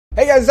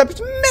Hey guys, what's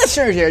up? It's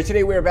Mr. here.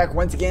 Today we are back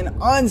once again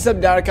on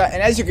Subnautica,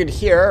 and as you can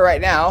hear right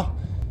now,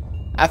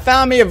 I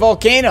found me a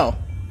volcano.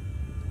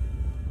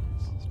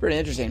 It's pretty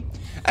interesting.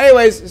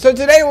 Anyways, so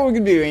today what we're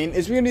going to be doing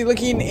is we're going to be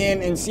looking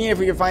in and seeing if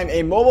we can find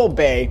a mobile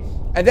bay,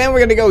 and then we're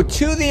going to go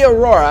to the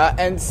Aurora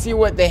and see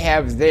what they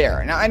have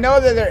there. Now, I know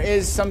that there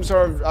is some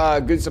sort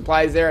of good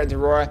supplies there at the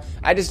Aurora.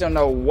 I just don't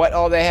know what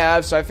all they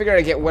have, so I figured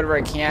I'd get whatever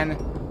I can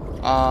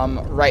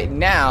right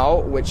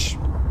now, which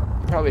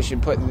probably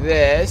should put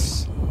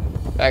this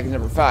back in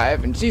number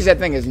 5. And geez, that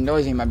thing is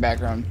noisy in my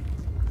background.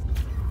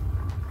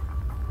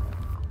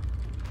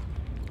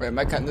 Wait, am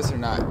I cutting this or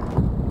not?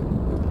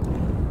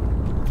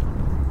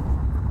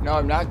 No,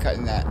 I'm not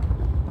cutting that.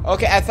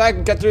 Okay, I thought I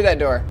could cut through that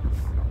door.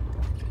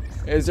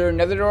 Is there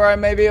another door I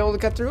may be able to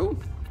cut through?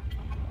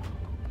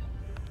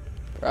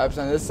 Perhaps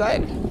on this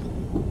side?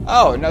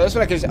 Oh, no, this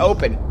one I can just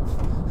open.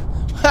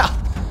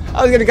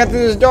 I was gonna cut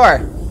through this door.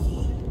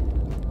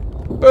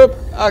 Boop.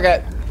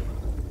 Okay.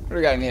 What do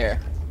we got in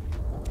here?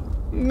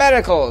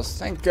 Medicals.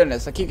 Thank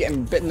goodness. I keep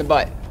getting bit in the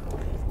butt.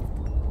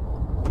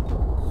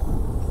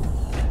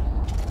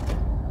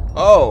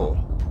 Oh.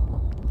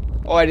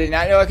 Oh, I did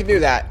not know I could do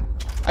that.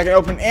 I can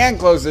open and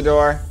close the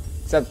door.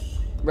 Except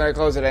when I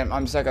close it,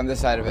 I'm stuck on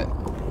this side of it.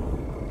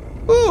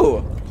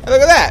 Ooh.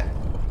 Look at that.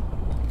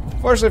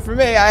 Fortunately for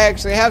me, I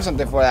actually have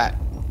something for that.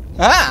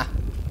 Ah!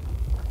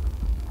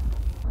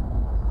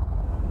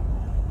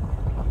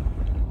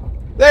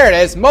 There it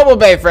is. Mobile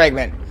bay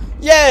fragment.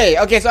 Yay!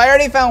 Okay, so I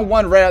already found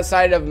one right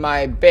outside of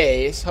my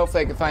base.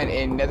 Hopefully I can find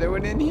another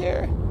one in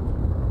here.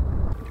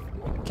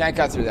 Can't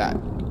cut through that.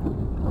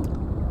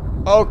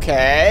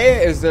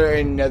 Okay, is there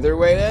another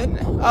way in?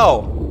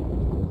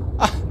 Oh.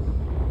 Ah.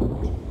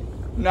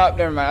 Nope,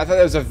 never mind. I thought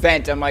there was a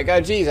vent. I'm like, oh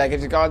geez, I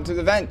could just go through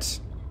the vent.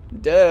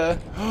 Duh.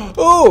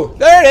 Ooh,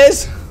 there it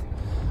is!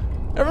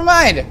 Never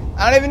mind.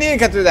 I don't even need to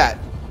cut through that.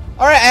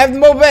 Alright, I have the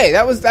mobile bay.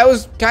 That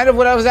was kind of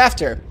what I was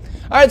after.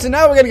 Alright, so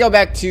now we're going to go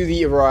back to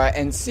the Aurora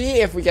and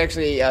see if we can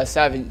actually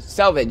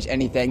salvage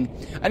anything.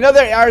 I know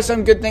there are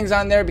some good things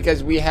on there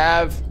because we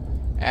have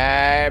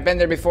been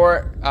there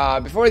before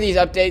these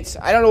updates.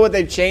 I don't know what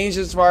they've changed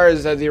as far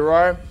as the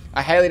Aurora.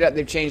 I highly doubt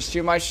they've changed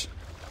too much.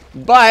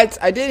 But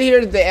I did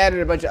hear that they added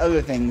a bunch of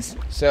other things.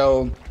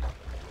 So,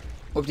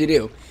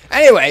 whoop-de-doo.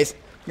 Anyways,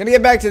 I'm going to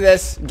get back to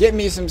this, get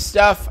me some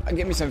stuff,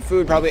 get me some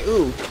food probably.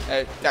 Ooh,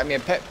 got me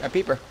a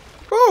peeper.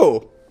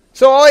 Ooh!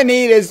 So all I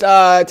need is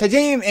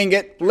titanium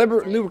ingot,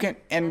 lubricant,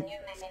 and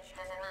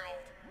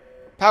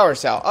power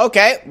cell.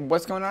 Okay,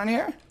 what's going on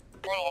here?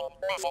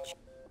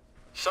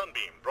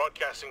 Sunbeam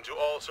broadcasting to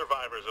all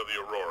survivors of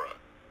the Aurora.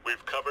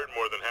 We've covered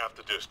more than half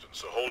the distance,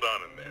 so hold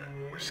on in there.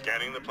 We're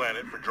scanning the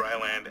planet for dry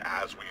land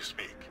as we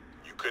speak.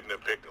 You couldn't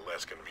have picked a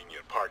less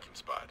convenient parking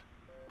spot.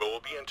 But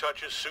we'll be in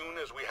touch as soon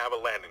as we have a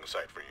landing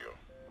site for you.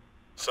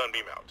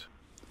 Sunbeam out.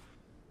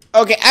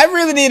 Okay, I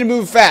really need to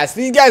move fast.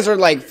 These guys are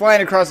like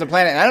flying across the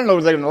planet, and I don't know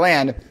where they're going to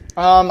land.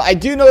 I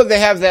do know that they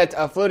have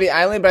that floating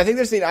island, but I think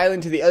there's an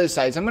island to the other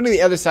side. So I'm going to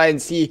the other side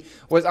and see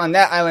what's on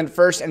that island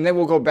first, and then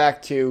we'll go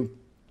back to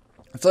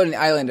the floating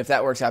island if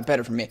that works out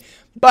better for me.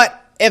 But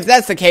if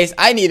that's the case,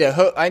 I need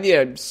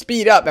to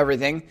speed up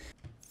everything.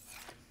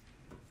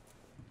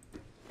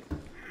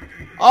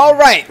 All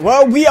right,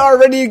 well, we are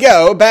ready to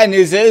go. Bad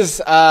news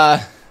is,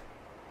 yeah,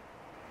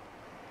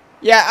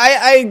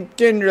 I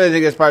didn't really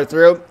think this part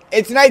through.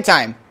 It's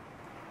nighttime.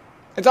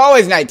 It's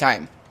always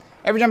nighttime.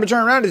 Every time I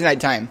turn around, it's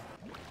nighttime.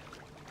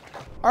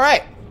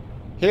 Alright.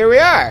 Here we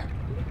are.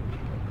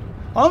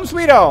 Home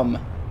sweet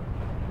home.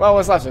 Well,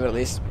 what's left of it, at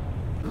least.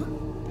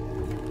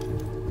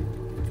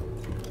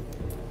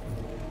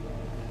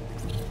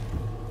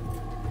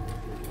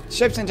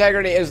 Ship's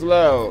integrity is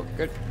low.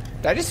 Good.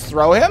 Did I just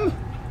throw him?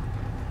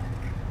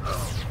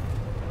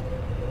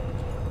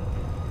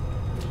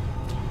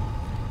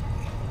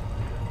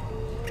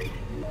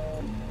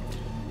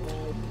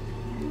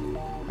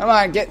 Come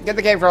on, get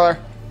the cave crawler.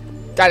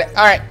 Got it.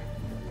 All right,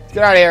 let's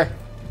get out of here.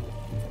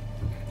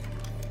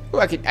 Ooh,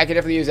 I could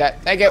definitely use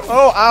that. Thank you.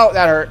 Oh, ow,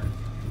 that hurt.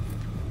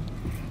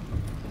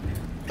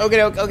 Okie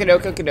doke, okie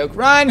doke, okie doke.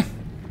 Run.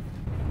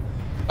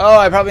 Oh,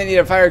 I probably need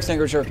a fire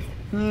extinguisher.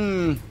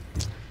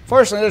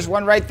 Fortunately, there's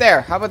one right there.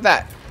 How about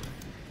that?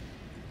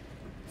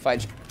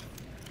 Fudge.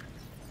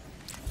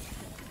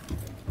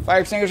 Fire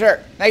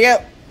extinguisher. Thank you.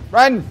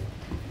 Run.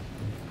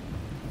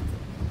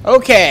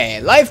 Okay,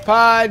 life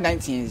pod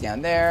 19 is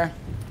down there.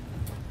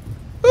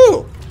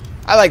 Ooh,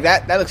 I like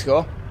that. That looks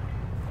cool.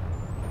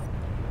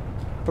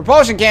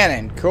 Propulsion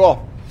cannon.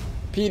 Cool.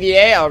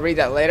 PDA, I'll read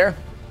that later.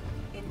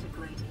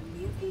 Integrating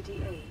new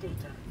PDA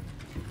data.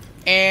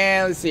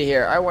 And let's see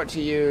here. I want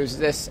to use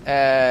this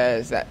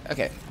as that.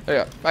 Okay, there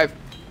you go. 5.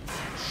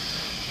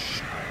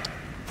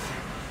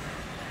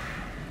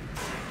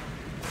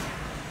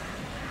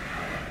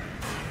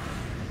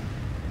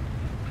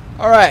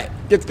 Alright,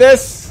 get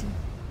this.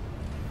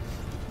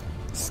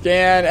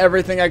 Scan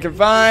everything I can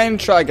find.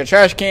 Try like a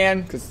trash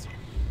can, because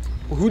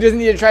who doesn't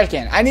need a trash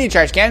can? I need a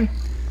trash can.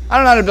 I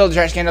don't know how to build a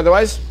trash can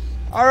otherwise.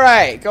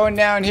 Alright, going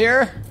down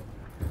here.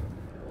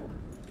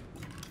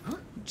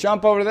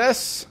 Jump over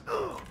this.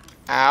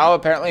 Ow,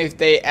 apparently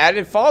they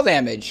added fall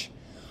damage.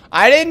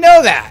 I didn't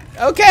know that.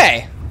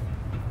 Okay.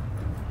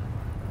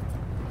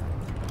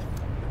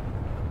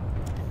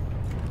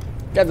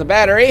 Got the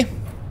battery.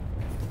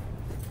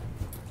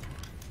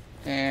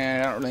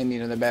 And I don't really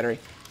need another battery.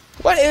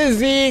 What is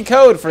the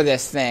code for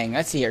this thing?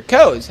 Let's see here.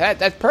 Codes.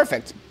 That's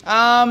perfect.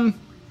 1,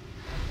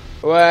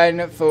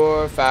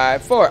 4,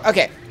 5, 4.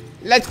 Okay.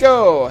 Let's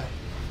go.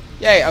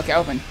 Yay. Okay,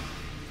 open.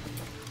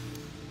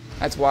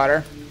 That's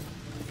water.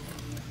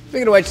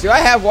 Speaking of which, do I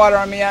have water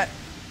on me yet?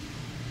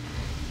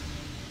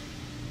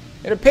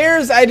 It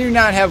appears I do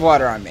not have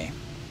water on me.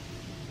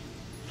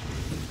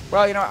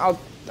 Well, you know,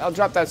 I'll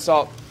drop that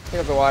salt. Pick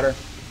up the water.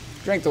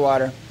 Drink the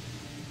water.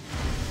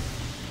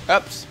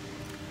 Oops.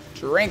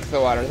 Drink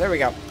the water. There we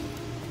go.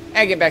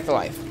 And get back to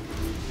life.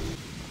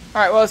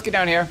 Alright, well, let's get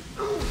down here.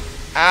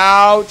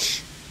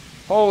 Ouch.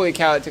 Holy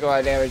cow, that took a lot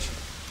of damage.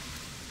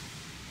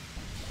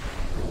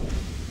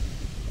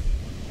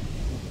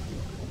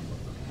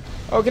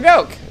 Okie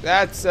doke.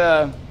 That's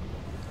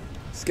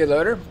skid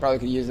loader. Probably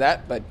could use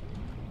that, but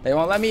they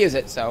won't let me use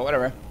it, so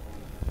whatever.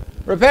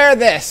 Repair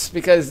this,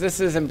 because this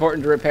is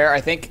important to repair,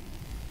 I think.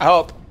 I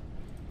hope.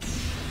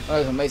 Oh,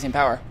 there's amazing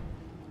power.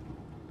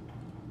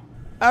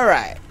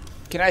 Alright.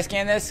 Can I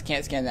scan this?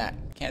 Can't scan that.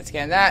 Can't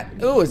scan that.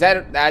 Ooh, is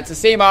that's a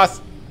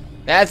𝐀𝐖𝐄𝐒𝐿.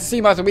 That's a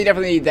𝐀𝐂𝐿, and we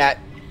definitely need that.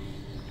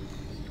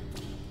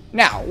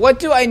 Now, what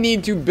do I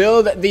need to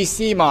build the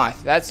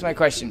𝐀𝐂𝐿? That's my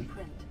question.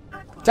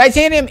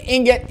 Titanium,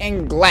 ingot,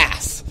 and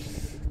glass.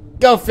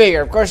 Go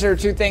figure. Of course, there are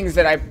two things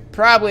that I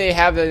probably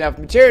have enough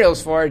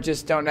materials for,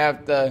 just don't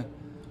have the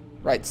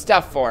right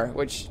stuff for,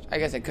 which I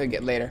guess I could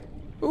get later.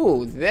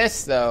 Ooh,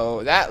 this,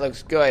 though. That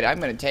looks good. I'm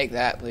going to take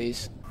that,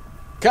 please.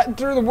 Cutting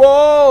through the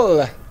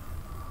wall!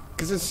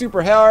 Because it's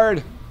super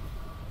hard.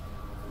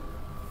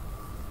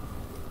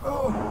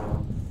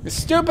 Oh. This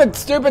stupid,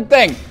 stupid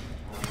thing.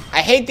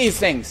 I hate these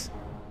things.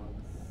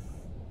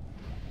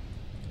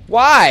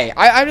 Why?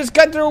 I'm just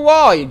cutting through a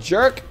wall, you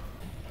jerk.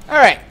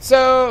 Alright,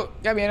 so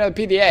got me another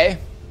PDA.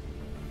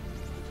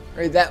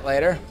 Read that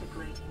later.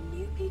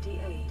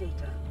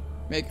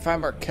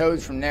 Find more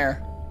codes from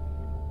there.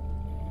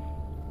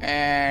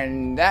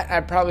 And that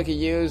I probably could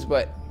use,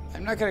 but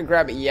I'm not gonna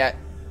grab it yet.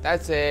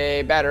 That's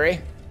a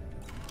battery.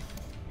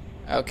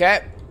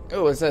 Okay.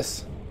 Ooh, what's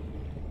this?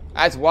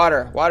 That's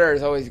water. Water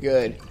is always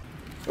good.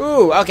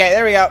 Ooh, okay,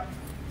 there we go.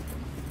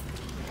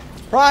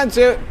 Prawn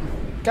suit.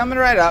 Coming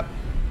right up.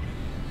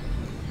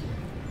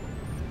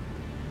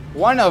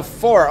 1 of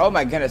 4. Oh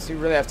my goodness, you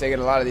really have to get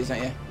a lot of these,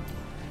 don't you?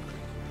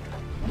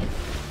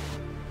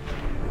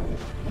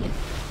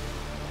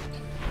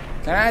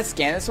 Can I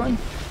scan this one?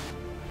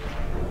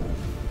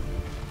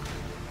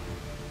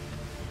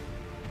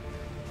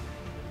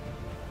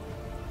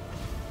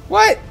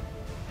 What?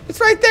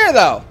 It's right there,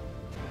 though.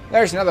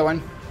 There's another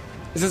one.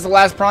 Is this the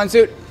last prawn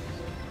suit?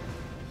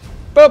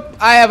 Boop.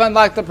 I have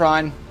unlocked the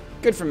prawn.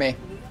 Good for me.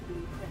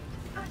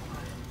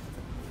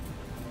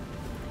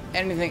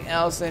 Anything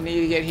else I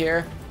need to get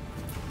here?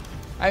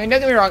 I mean,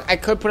 don't get me wrong. I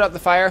could put out the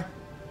fire.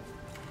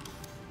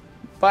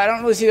 But I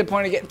don't really see the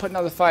point of putting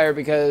out the fire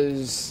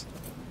because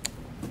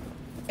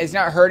it's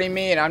not hurting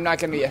me and I'm not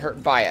going to get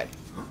hurt by it.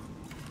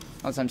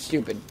 Unless I'm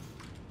stupid.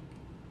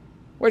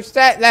 Which,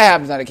 that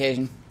happens on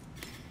occasion.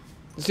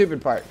 The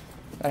stupid part.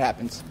 That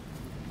happens.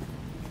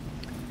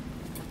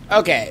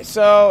 Okay,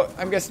 so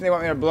I'm guessing they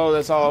want me to blow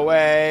this all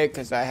away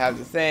because I have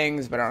the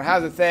things, but I don't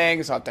have the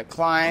things, so I'll have to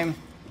climb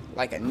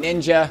like a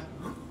ninja.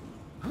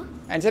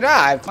 And ta-da,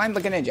 I've climbed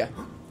like a ninja.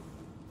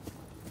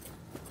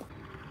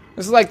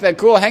 This is like the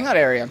cool hangout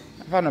area.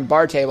 I found a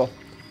bar table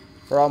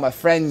for all my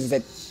friends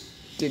that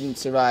didn't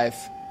survive.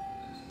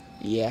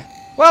 Yeah.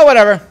 Well,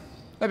 whatever.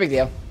 No big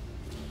deal.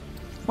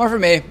 More for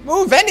me.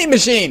 Ooh, vending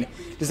machine!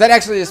 Does that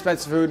actually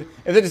dispense food?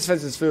 If it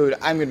dispenses food,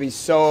 I'm going to be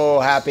so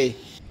happy.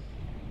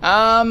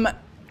 I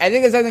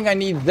think there's everything I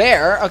need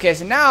there. Okay,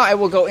 so now I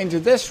will go into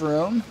this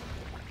room.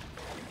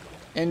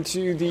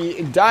 Into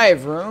the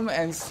dive room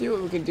and see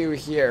what we can do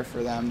here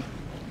for them.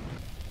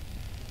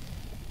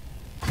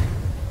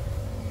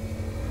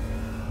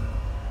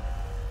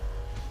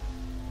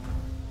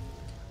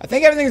 I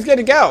think everything's good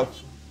to go.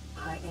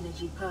 High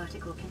energy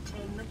particle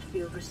containment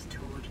field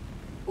restored.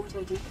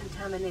 Auto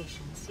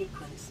decontamination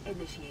sequence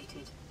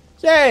initiated.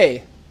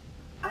 Yay!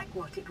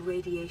 Aquatic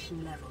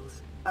radiation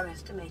levels are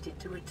estimated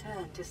to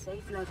return to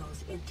safe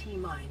levels in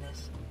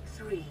T-minus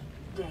 3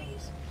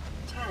 days,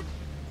 10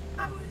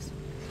 hours.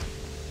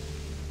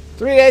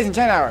 3 days and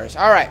 10 hours.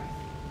 Alright.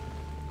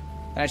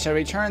 And I shall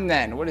return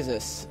then. What is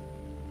this?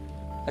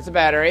 That's a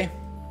battery.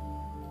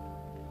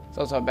 It's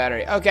also a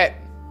battery. Okay.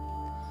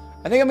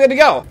 I think I'm good to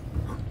go.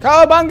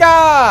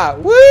 Cowabunga!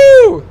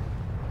 Woo!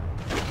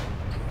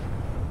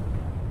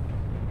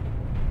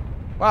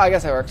 Well, I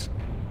guess that works.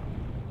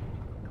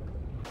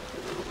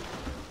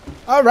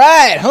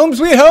 Alright, home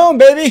sweet home,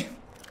 baby!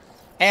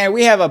 And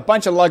we have a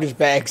bunch of luggage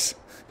bags.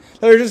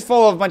 They're just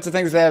full of a bunch of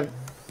things that have...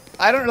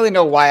 I don't really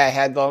know why I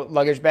had the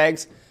luggage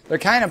bags. They're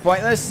kind of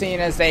pointless, seeing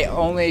as they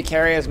only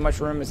carry as much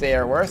room as they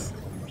are worth.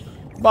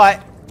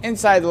 But,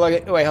 inside the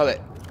luggage... Wait, hold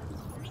it.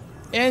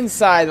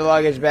 Inside the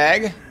luggage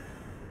bag,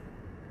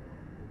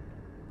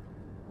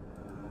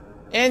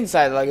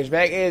 Inside the luggage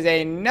bag is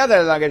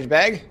another luggage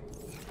bag.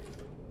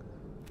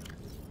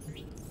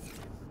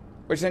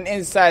 Which then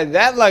inside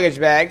that luggage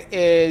bag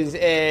is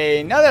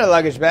another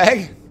luggage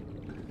bag.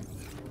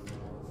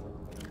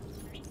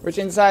 Which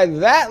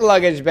inside that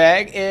luggage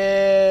bag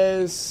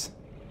is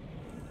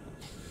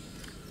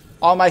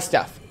all my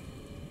stuff.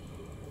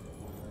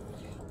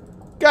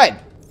 Good.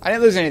 I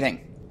didn't lose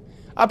anything.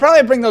 I'll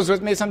probably bring those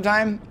with me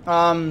sometime.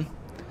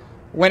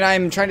 When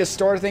I'm trying to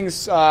store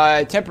things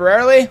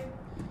temporarily.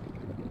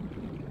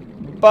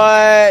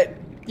 But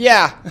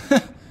yeah.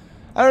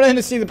 I don't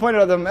really see the point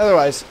of them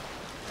otherwise.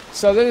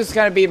 So this is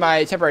going to be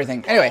my temporary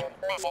thing. Anyway.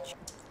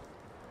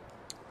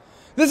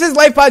 This is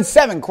Life Pod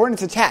 7,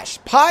 coordinates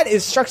attached. Pod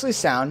is structurally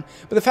sound,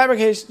 but the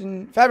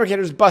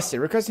fabricator is busted.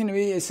 Requesting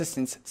immediate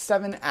assistance.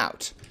 7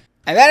 out.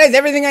 And that is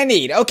everything I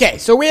need. Okay,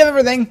 so we have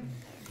everything.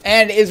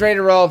 And it is ready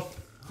to roll.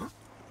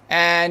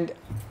 And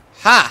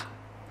ha!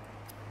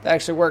 That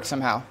actually works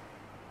somehow.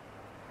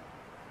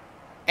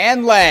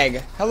 And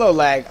lag. Hello,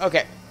 lag.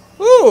 Okay.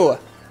 Ooh!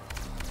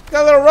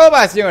 Got little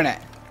robots doing it.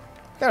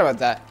 Forgot about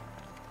that.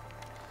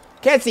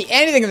 Can't see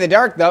anything in the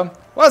dark, though.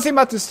 Well, seem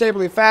about to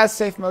stably fast,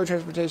 safe mode,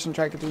 transportation,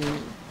 track continue.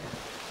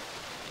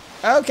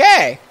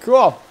 Okay,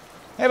 cool.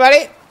 Hey,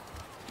 buddy.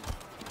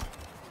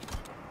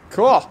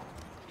 Cool.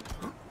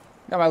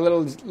 Got my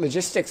little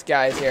logistics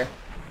guys here.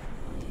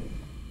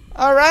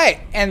 Alright,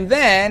 and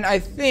then I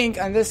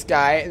think on this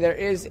guy, there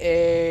is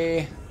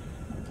a...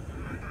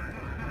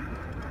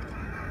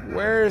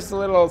 Where's the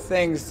little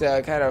things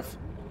to kind of...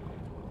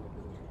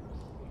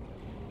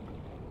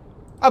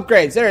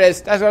 Upgrades, there it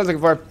is. That's what I was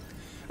looking for.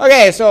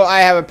 Okay, so I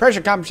have a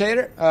pressure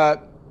compensator,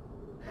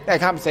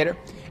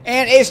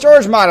 and a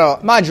storage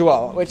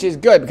module, which is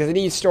good because it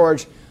needs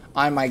storage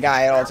on my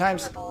guy at all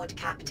times. Welcome aboard,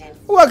 Captain.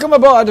 Welcome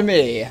aboard to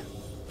me.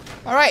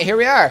 All right, here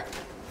we are,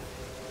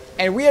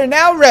 and we are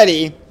now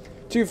ready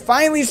to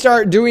finally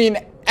start doing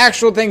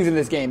actual things in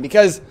this game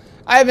because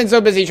I have been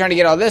so busy trying to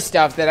get all this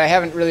stuff that I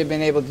haven't really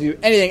been able to do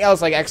anything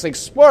else like actually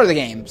explore the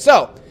game.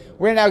 So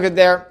we're now good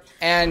there,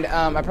 and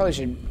I probably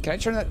should. Can I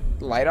turn that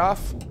light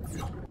off?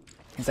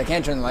 Yes, I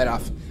can't turn the light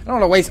off. I don't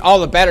want to waste all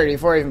the battery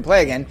before I even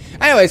play again.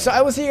 Anyway, so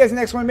I will see you guys in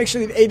the next one. Make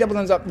sure to leave a double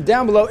thumbs up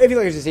down below if you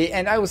like what you see,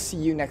 and I will see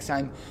you next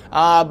time.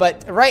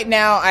 But right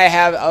now, I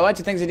have a bunch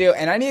of things to do,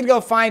 and I need to go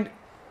find...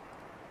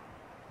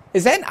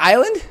 Is that an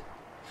island?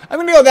 I'm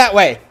going to go that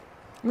way.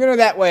 I'm going to go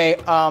that way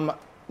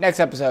next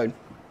episode.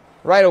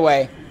 Right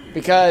away.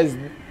 Because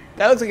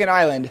that looks like an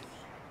island.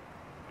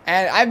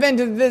 And I've been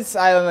to this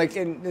island, like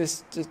in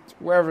this, just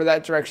wherever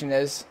that direction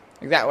is.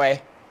 Like that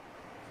way.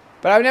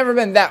 But I've never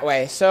been that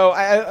way, so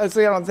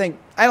honestly, I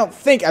don't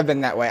think I've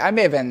been that way. I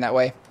may have been that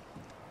way.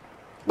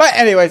 But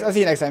anyways, I'll see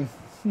you next time.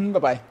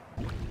 Bye-bye.